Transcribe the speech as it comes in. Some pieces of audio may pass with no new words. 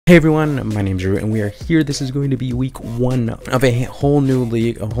Hey everyone, my name's Drew and we are here. This is going to be week 1 of a whole new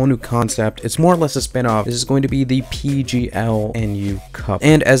league, a whole new concept. It's more or less a spin-off. This is going to be the PGL NU Cup.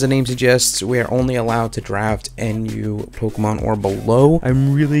 And as the name suggests, we are only allowed to draft NU Pokemon or below.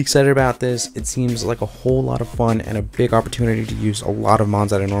 I'm really excited about this. It seems like a whole lot of fun and a big opportunity to use a lot of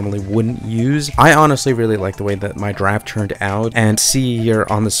mons that I normally wouldn't use. I honestly really like the way that my draft turned out, and see here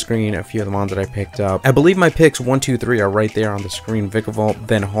on the screen a few of the mons that I picked up. I believe my picks 1, 2, 3 are right there on the screen. Vikavolt,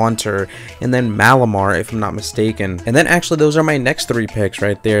 then Haunter, and then Malamar, if I'm not mistaken. And then actually those are my next 3 picks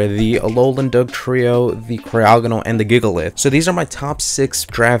right there, the Alolan Doug Trio, the Cryogonal, and the Gigalith. So these are my top 6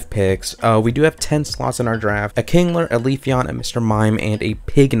 draft picks. We do have 10 slots in our draft: a Kingler, a Leafeon, a Mr. Mime, and a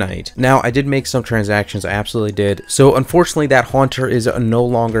Pignite. Now I did make some transactions, I absolutely did. So unfortunately that Haunter is no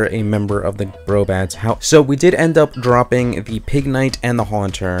longer a member of the Brobats. So we did end up dropping the Pignite and the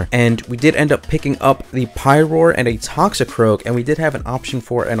Haunter, and we did end up picking up the Pyroar and a Toxicroak, and we did have an option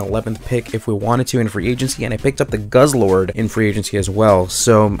for an 11th pick if we wanted to in free agency, and I picked up the Guzzlord in free agency as well.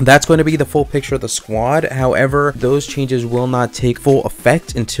 So that's going to be the full picture of the squad. However, those changes will not take full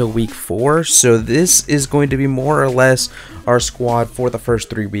effect until week 4, so this is going to be more or less our squad for the first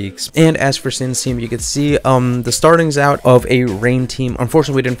 3 weeks. And as for Sin's team, you can see the startings out of a rain team.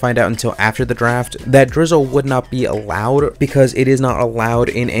 Unfortunately, we didn't find out until after the draft that Drizzle would not be allowed because it is not allowed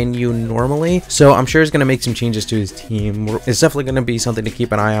in NU normally. So I'm sure he's going to make some changes to his team. It's definitely going to be something to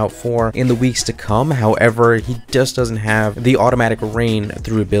keep an eye out for in the weeks to come. However, he just doesn't have the automatic rain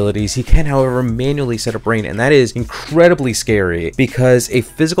through abilities. He can, however, manually set up rain, and that is incredibly scary because a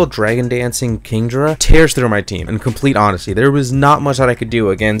physical Dragon Dancing Kingdra tears through my team. In complete honesty, there was not much that I could do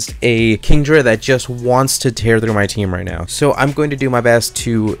against a Kingdra that just wants to tear through my team right now. So I'm going to do my best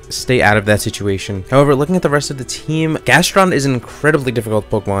to stay out of that situation. However, looking at the rest of the team, Gastron is an incredibly difficult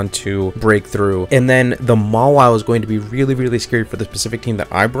Pokemon to break through, and then the Mawile is going to be really scary for the specific team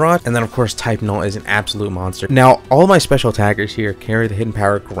that I brought. And then of course Type Null is an absolute monster. Now all my special attackers here carry the hidden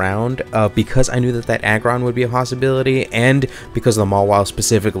power ground because I knew that that Aggron would be a possibility, and because of the Mawile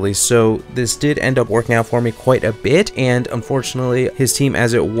specifically. So this did end up working out for me quite a bit, and unfortunately his team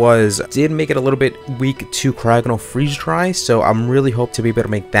as it was did make it a little bit weak to Cryogonal Freeze Dry, so I'm really hope to be able to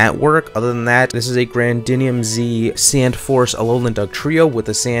make that work. Other than that, this is a Grandinium Z Sand Force Alolan Doug Trio with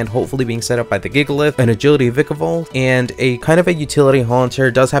the sand hopefully being set up by the Gigalith, an Agility Vikavolt, and a kind of a utility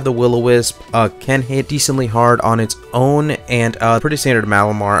Haunter. Does have the Will-O-Wisp, can hit decently hard on its own, and pretty standard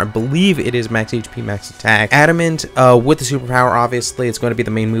Malamar. I believe it is max HP, max attack. Adamant with the superpower, obviously it's going to be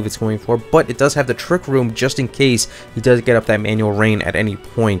the main move it's going for, but it does have the Trick Room just in case he does get up that manual rain at any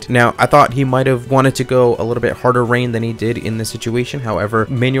point. Now I thought he might have wanted to go a little bit harder rain than he did in this situation. However,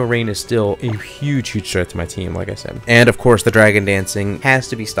 manual rain is still a huge threat to my team, like I said. And of course the Dragon Dancing has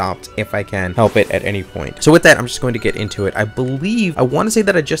to be stopped if I can help it at any point. So with that, I'm just going to get into it. I want to say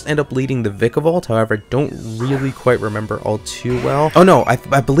that I just end up leading the Vikavolt. However, I don't really quite remember all too well. Oh no,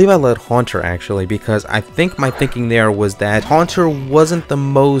 I believe I led Haunter actually, because I think my thinking there was that Haunter wasn't the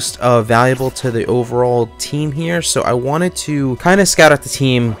most valuable to the overall team here, so I wanted to kind of scout out the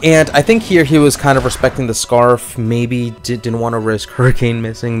team, and I think here he was kind of respecting the Scarf, maybe didn't want to risk Hurricane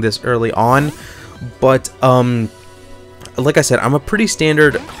missing this early on. But like I said, I'm a pretty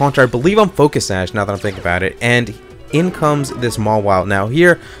standard Haunter. I believe I'm Focus Sash now that I'm thinking about it, and in comes this Mawile. Now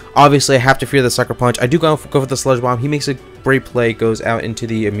here, obviously I have to fear the Sucker Punch. I do go for the Sludge Bomb. He makes a great play, goes out into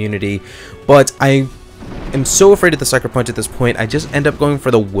the immunity, but I am so afraid of the Sucker Punch at this point. I just end up going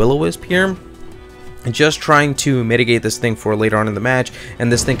for the Will-O-Wisp here, and just trying to mitigate this thing for later on in the match.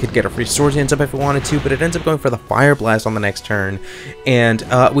 And this thing could get a free Swords Dance up if it wanted to, but it ends up going for the Fire Blast on the next turn, and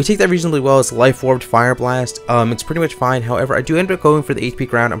we take that reasonably well. It's Life Orbed Fire Blast. It's pretty much fine. However, I do end up going for the HP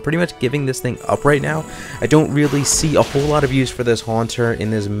Ground. I'm pretty much giving this thing up right now. I don't really see a whole lot of use for this Haunter in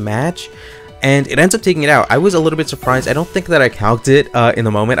this match, and it ends up taking it out. I was a little bit surprised. I don't think that I calced it in the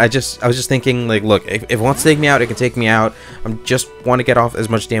moment. I was just thinking, like, look, if it wants to take me out, it can take me out. I just want to get off as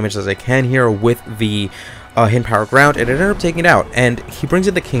much damage as I can here with the hidden power ground, and it ended up taking it out. And he brings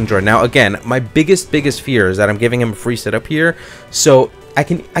in the Kingdra. Now again, my biggest fear is that I'm giving him a free setup here, so I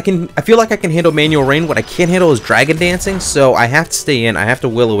feel like I can handle manual rain. What I can't handle is Dragon Dancing, so I have to stay in. I have to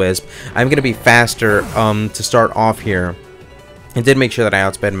Will-O-Wisp. I'm gonna be faster to start off here. And did make sure that I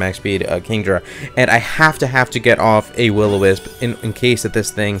outsped max speed Kingdra, and I have to get off a Will-O-Wisp in case that this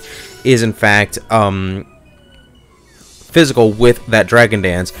thing is in fact physical with that Dragon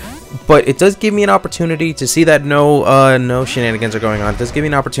Dance. But it does give me an opportunity to see that no shenanigans are going on. It does give me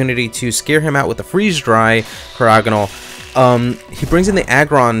an opportunity to scare him out with the Freeze Dry Cryogonal. He brings in the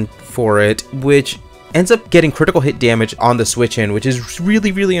Aggron for it, which ends up getting critical hit damage on the switch in, which is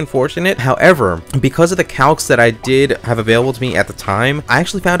really unfortunate. However, because of the calcs that I did have available to me at the time, I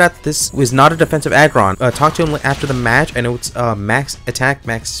actually found out that this was not a defensive aggron. Talked to him after the match, I know it's max attack,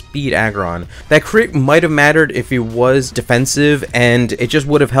 max speed aggron. That crit might have mattered if he was defensive, and it just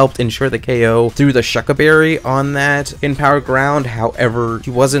would have helped ensure the KO through the Shuckaberry on that in power ground. However,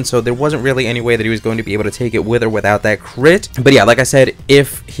 he wasn't, so there wasn't really any way that he was going to be able to take it with or without that crit. But yeah, like I said,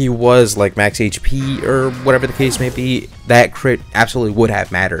 if he was like max HP or whatever the case may be, that crit absolutely would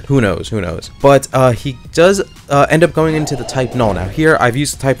have mattered. Who knows? But he does end up going into the type null. Now here, I've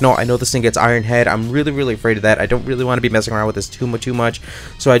used the type null. I know this thing gets Iron Head. I'm really afraid of that. I don't really want to be messing around with this too much.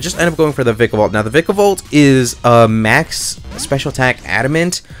 So I just end up going for the Vikavolt. Now the Vikavolt is max special attack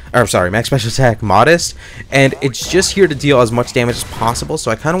adamant, or sorry, max special attack modest, and it's just here to deal as much damage as possible.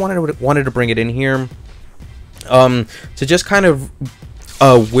 So I kind of wanted to bring it in here to just kind of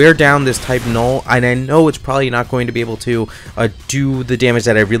wear down this type null. And I know it's probably not going to be able to do the damage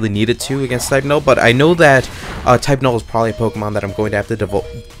that I really needed to against type null, but I know that type null is probably a Pokemon that I'm going to have to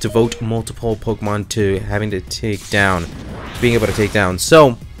devote multiple Pokemon to having to take down, being able to take down.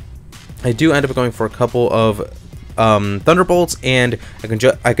 So I do end up going for a couple of Thunderbolts, and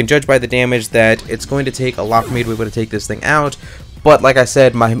I can judge by the damage that it's going to take a lot for me to be able to take this thing out. But like I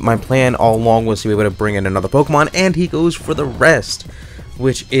said, my plan all along was to be able to bring in another Pokemon, and he goes for the Rest,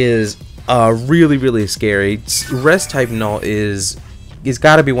 which is really scary. Rest type null is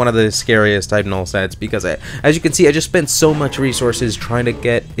got to be one of the scariest type null sets, because as you can see, I just spent so much resources trying to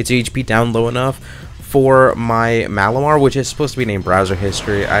get its HP down low enough for my Malamar, which is supposed to be named Browser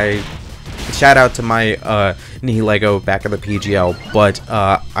History. Shout out to my Nihilego back in the PGL, but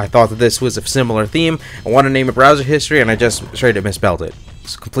I thought that this was a similar theme. I want to name it Browser History, and I just straight up misspelled it.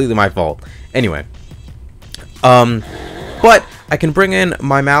 It's completely my fault. Anyway, but I can bring in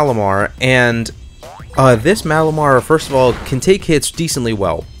my Malamar, and this Malamar, first of all, can take hits decently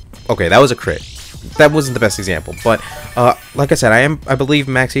well. Okay, that was a crit. That wasn't the best example, but like I said, I believe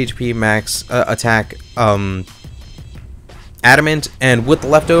max HP, max attack, adamant, and with the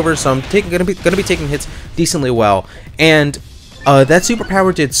leftovers, so I'm gonna be taking hits decently well. And that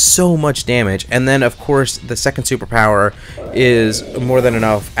superpower did so much damage, and then of course the second superpower is more than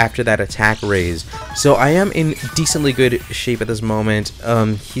enough after that attack raise. So I am in decently good shape at this moment.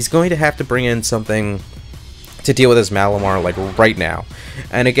 He's going to have to bring in something to deal with his Malamar like right now.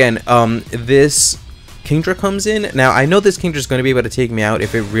 And again, this Kingdra comes in. Now I know this Kingdra is going to be able to take me out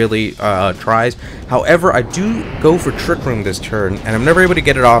if it really tries. However, I do go for Trick Room this turn, and I'm never able to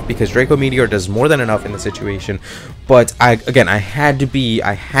get it off because Draco Meteor does more than enough in the situation. But I had to be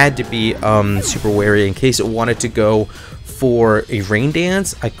super wary in case it wanted to go for a Rain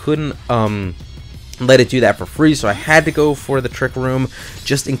Dance. I couldn't let it do that for free, so I had to go for the Trick Room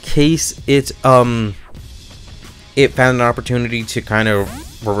just in case it found an opportunity to kind of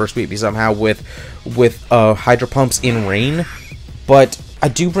reverse sweep me somehow with Hydro Pumps in Rain. But I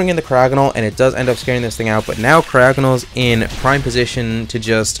do bring in the Cryogonal, and it does end up scaring this thing out. But now Cryogonal's in prime position to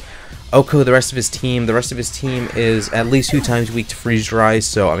just OHKO the rest of his team. The rest of his team is at least 2 times weak to Freeze Dry,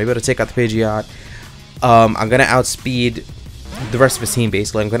 so I'm able to take out the Pidgeot. I'm going to outspeed the rest of his team,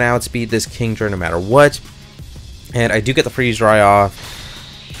 basically. I'm going to outspeed this Kingdra no matter what. And I do get the Freeze Dry off.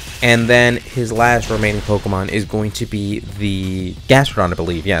 And then his last remaining Pokemon is going to be the Gastrodon, I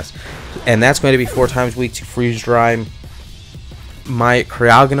believe, yes. And that's going to be 4 times weak to Freeze Dry. My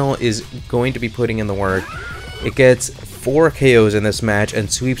Cryogonal is going to be putting in the work. It gets 4 KOs in this match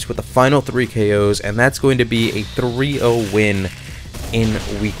and sweeps with the final 3 KOs, and that's going to be a 3-0 win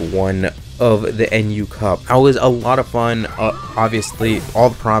in Week 1 of the NU Cup. That was a lot of fun. Obviously, all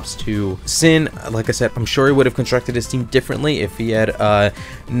the props to Sin. Like I said, I'm sure he would have constructed his team differently if he had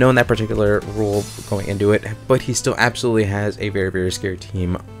known that particular rule going into it, but he still absolutely has a very scary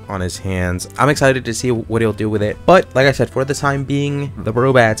team on his hands. I'm excited to see what he'll do with it, but like I said, for the time being, the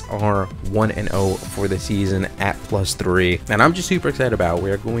Brobats are 1-0 for the season at +3, and I'm just super excited about it.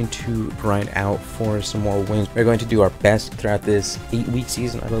 We are going to grind out for some more wins. We're going to do our best throughout this 8-week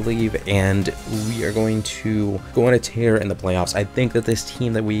season, I believe, and we are going to go on a tear in the playoffs. I think that this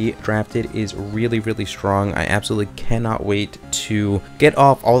team that we drafted is really strong. I absolutely cannot wait to get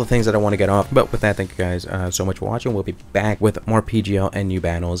off all the things that I want to get off. But with that, thank you guys so much for watching. We'll be back with more PGL NU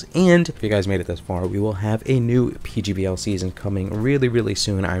battles, and if you guys made it this far, we will have a new PGBL season coming really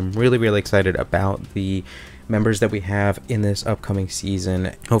soon. I'm really excited about the members that we have in this upcoming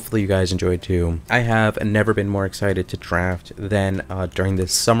season. Hopefully you guys enjoyed too. I have never been more excited to draft than during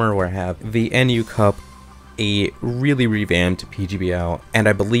this summer, where I have the NU Cup, a really revamped PGBL, and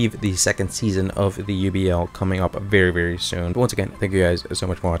I believe the second season of the UBL coming up very soon. But once again, thank you guys so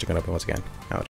much for watching, and once again, out.